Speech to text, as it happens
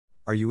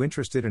Are you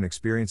interested in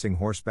experiencing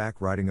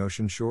horseback riding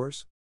ocean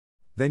shores?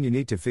 Then you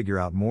need to figure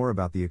out more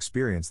about the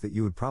experience that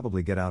you would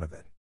probably get out of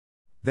it.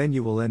 Then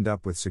you will end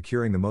up with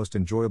securing the most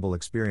enjoyable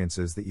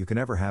experiences that you can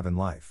ever have in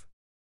life.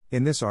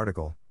 In this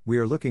article, we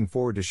are looking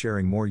forward to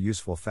sharing more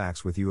useful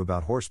facts with you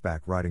about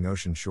horseback riding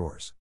ocean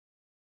shores.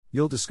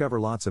 You'll discover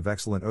lots of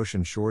excellent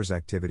ocean shores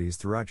activities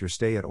throughout your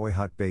stay at Oi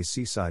Hut Bay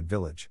Seaside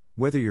Village,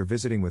 whether you're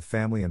visiting with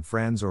family and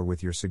friends or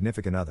with your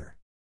significant other.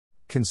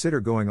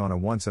 Consider going on a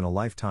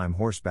once-in-a-lifetime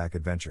horseback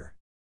adventure.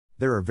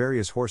 There are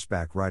various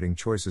horseback riding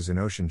choices in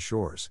ocean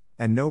shores,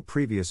 and no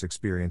previous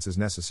experience is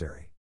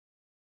necessary.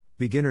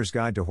 Beginner's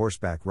Guide to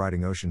Horseback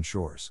Riding Ocean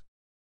Shores.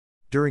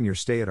 During your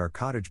stay at our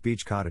cottage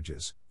beach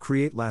cottages,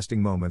 create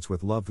lasting moments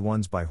with loved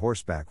ones by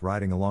horseback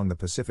riding along the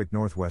Pacific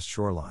Northwest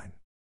shoreline.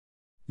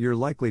 You're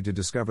likely to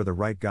discover the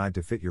right guide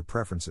to fit your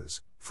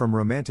preferences, from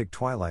romantic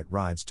twilight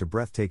rides to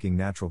breathtaking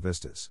natural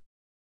vistas.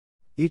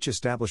 Each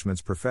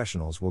establishment's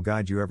professionals will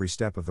guide you every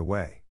step of the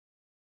way.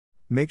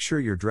 Make sure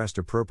you're dressed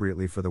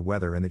appropriately for the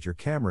weather and that your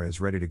camera is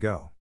ready to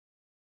go.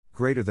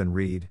 Greater than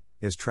read,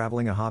 is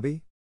traveling a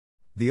hobby?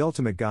 The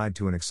ultimate guide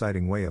to an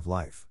exciting way of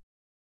life.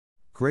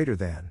 Greater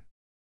than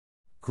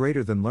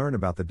learn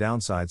about the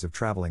downsides of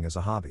traveling as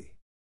a hobby.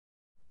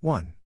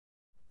 1.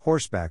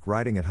 Horseback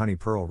riding at Honey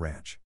Pearl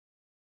Ranch.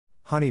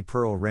 Honey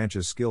Pearl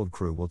Ranch's skilled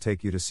crew will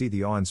take you to see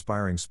the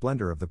awe-inspiring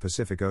splendor of the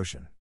Pacific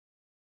Ocean.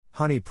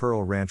 Honey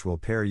Pearl Ranch will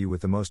pair you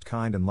with the most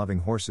kind and loving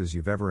horses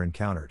you've ever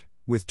encountered,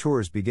 with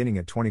tours beginning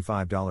at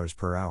 $25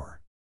 per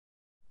hour.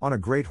 On a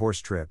great horse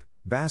trip,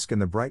 bask in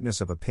the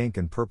brightness of a pink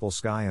and purple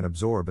sky and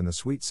absorb in the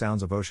sweet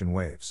sounds of ocean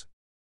waves.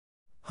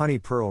 Honey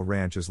Pearl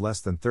Ranch is less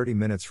than 30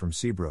 minutes from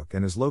Seabrook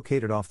and is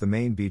located off the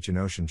main beach in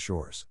Ocean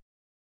Shores.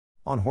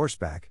 On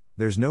horseback,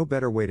 there's no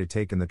better way to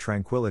take in the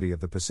tranquility of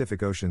the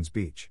Pacific Ocean's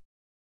beach.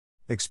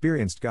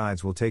 Experienced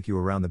guides will take you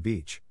around the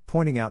beach,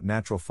 pointing out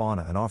natural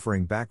fauna and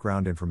offering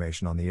background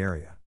information on the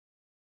area.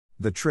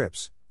 The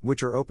trips,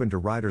 which are open to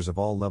riders of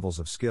all levels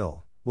of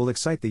skill, will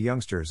excite the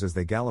youngsters as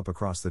they gallop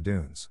across the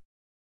dunes.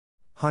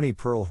 Honey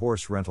Pearl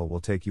Horse Rental will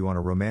take you on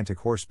a romantic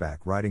horseback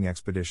riding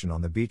expedition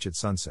on the beach at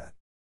sunset.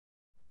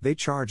 They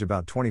charge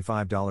about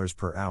 $25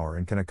 per hour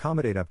and can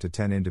accommodate up to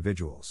 10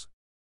 individuals.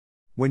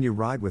 When you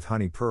ride with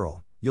Honey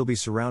Pearl, you'll be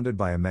surrounded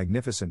by a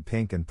magnificent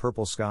pink and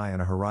purple sky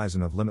and a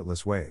horizon of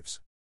limitless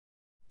waves.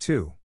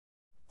 2.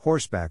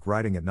 Horseback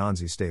riding at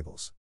Nansey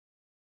Stables.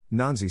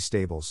 Nansey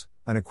Stables,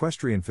 an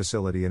equestrian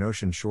facility in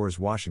Ocean Shores,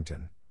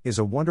 Washington, is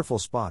a wonderful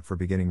spot for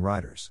beginning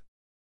riders.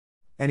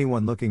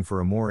 Anyone looking for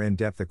a more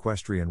in-depth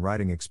equestrian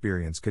riding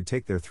experience could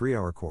take their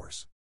 3-hour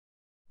course.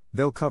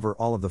 They'll cover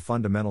all of the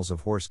fundamentals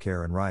of horse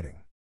care and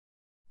riding.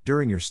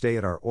 During your stay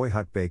at our Oi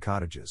Hut Bay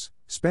cottages,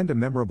 spend a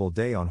memorable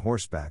day on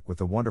horseback with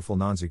the wonderful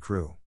Nansey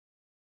crew.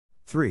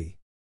 3.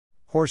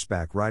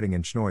 Horseback riding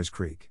in Schnoies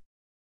Creek.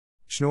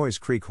 Schnoies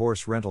Creek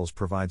Horse Rentals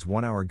provides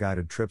 1-hour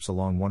guided trips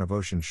along one of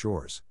Ocean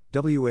Shores,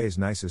 WA's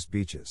nicest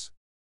beaches.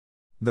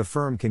 The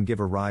firm can give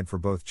a ride for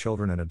both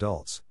children and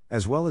adults,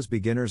 as well as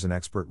beginners and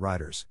expert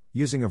riders,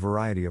 using a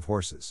variety of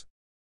horses.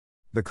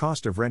 The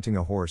cost of renting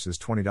a horse is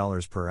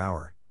 $20 per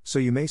hour, so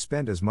you may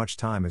spend as much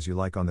time as you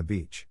like on the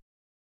beach.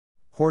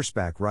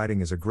 Horseback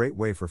riding is a great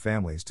way for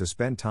families to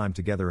spend time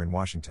together in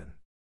Washington.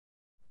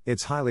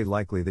 It's highly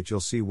likely that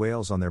you'll see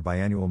whales on their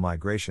biannual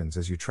migrations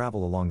as you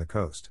travel along the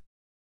coast.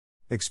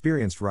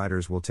 Experienced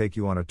riders will take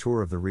you on a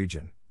tour of the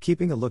region,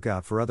 keeping a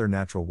lookout for other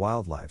natural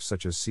wildlife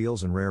such as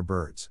seals and rare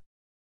birds.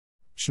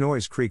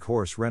 Schnoies Creek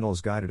Horse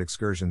Rentals guided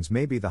excursions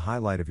may be the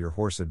highlight of your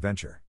horse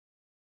adventure.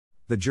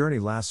 The journey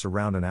lasts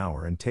around an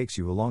hour and takes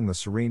you along the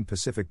serene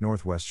Pacific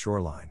Northwest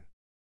shoreline.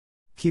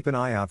 Keep an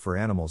eye out for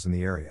animals in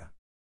the area.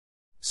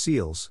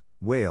 Seals,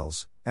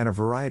 whales, and a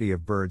variety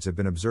of birds have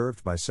been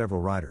observed by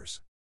several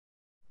riders.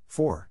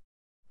 4.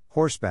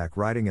 Horseback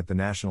riding at the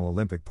National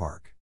Olympic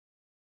Park.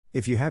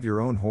 If you have your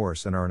own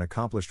horse and are an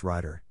accomplished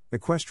rider,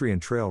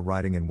 equestrian trail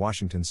riding in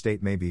Washington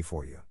state may be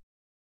for you.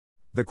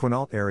 The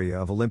Quinault area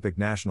of Olympic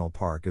National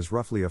Park is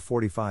roughly a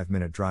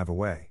 45-minute drive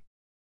away.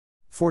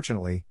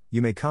 Fortunately,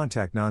 you may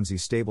contact Nansey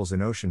Stables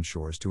in Ocean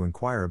Shores to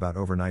inquire about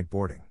overnight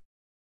boarding.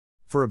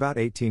 For about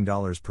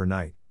 $18 per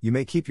night, you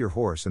may keep your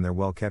horse in their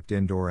well-kept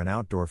indoor and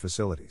outdoor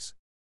facilities.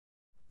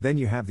 Then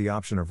you have the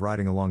option of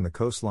riding along the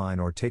coastline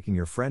or taking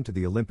your friend to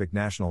the Olympic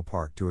National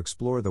Park to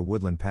explore the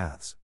woodland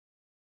paths.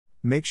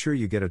 Make sure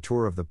you get a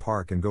tour of the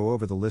park and go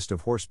over the list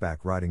of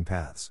horseback riding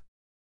paths.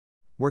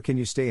 Where can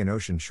you stay in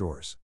Ocean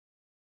Shores?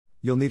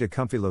 You'll need a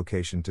comfy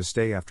location to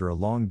stay after a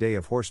long day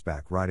of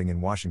horseback riding in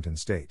Washington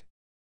state.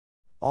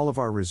 All of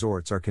our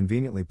resorts are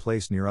conveniently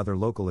placed near other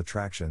local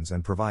attractions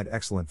and provide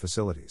excellent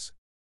facilities.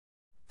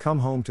 Come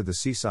home to the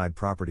seaside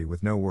property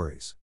with no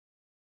worries.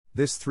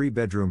 This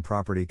 3-bedroom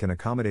property can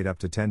accommodate up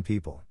to 10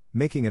 people,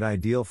 making it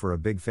ideal for a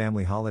big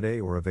family holiday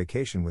or a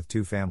vacation with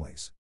 2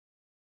 families.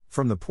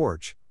 From the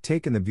porch,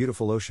 take in the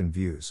beautiful ocean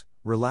views,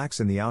 relax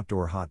in the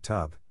outdoor hot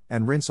tub,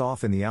 and rinse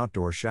off in the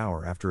outdoor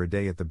shower after a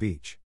day at the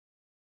beach.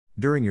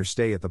 During your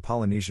stay at the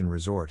Polynesian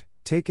Resort,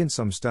 take in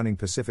some stunning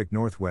Pacific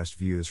Northwest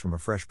views from a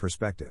fresh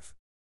perspective.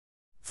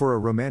 For a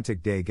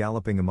romantic day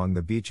galloping among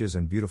the beaches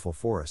and beautiful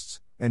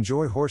forests,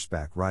 Enjoy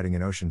horseback riding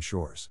in ocean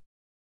shores.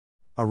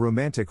 A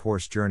romantic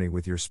horse journey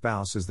with your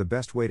spouse is the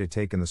best way to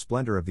take in the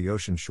splendor of the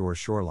ocean shores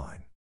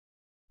shoreline.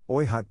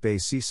 Oyhut Bay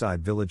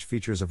Seaside Village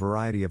features a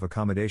variety of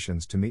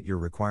accommodations to meet your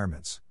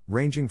requirements,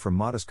 ranging from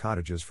modest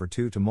cottages for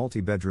two to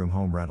multi-bedroom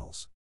home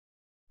rentals.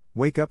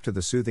 Wake up to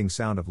the soothing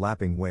sound of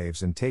lapping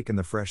waves and take in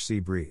the fresh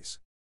sea breeze.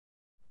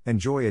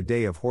 Enjoy a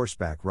day of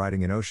horseback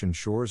riding in ocean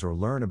shores or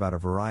learn about a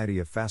variety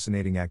of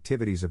fascinating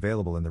activities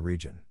available in the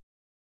region.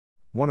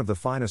 One of the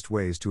finest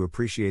ways to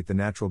appreciate the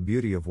natural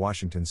beauty of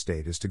Washington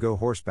State is to go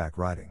horseback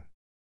riding.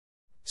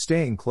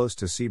 Staying close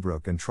to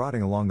Seabrook and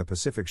trotting along the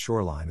Pacific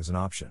shoreline is an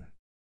option.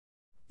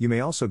 You may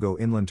also go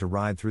inland to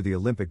ride through the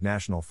Olympic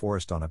National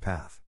Forest on a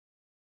path.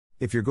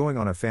 If you're going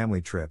on a family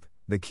trip,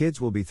 the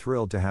kids will be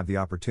thrilled to have the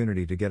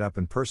opportunity to get up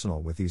and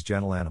personal with these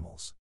gentle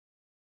animals.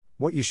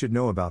 What you should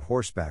know about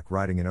horseback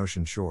riding in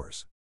ocean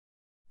shores.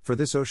 For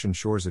this ocean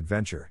shores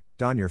adventure,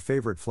 don your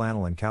favorite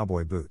flannel and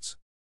cowboy boots.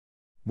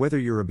 Whether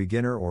you're a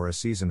beginner or a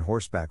seasoned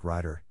horseback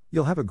rider,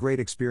 you'll have a great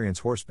experience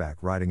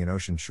horseback riding in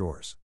ocean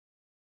shores.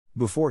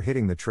 Before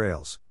hitting the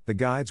trails, the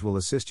guides will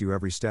assist you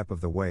every step of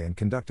the way and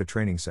conduct a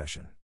training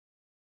session.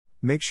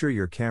 Make sure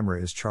your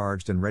camera is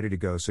charged and ready to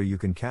go so you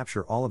can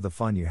capture all of the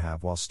fun you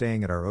have while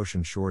staying at our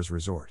Ocean Shores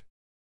Resort.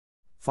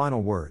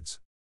 Final words.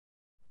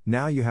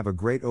 Now you have a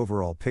great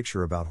overall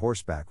picture about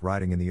horseback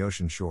riding in the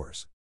ocean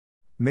shores.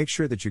 Make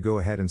sure that you go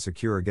ahead and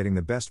secure getting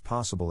the best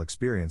possible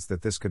experience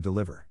that this could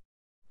deliver.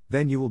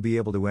 Then you will be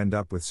able to end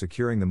up with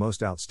securing the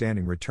most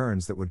outstanding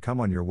returns that would come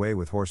on your way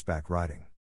with horseback riding.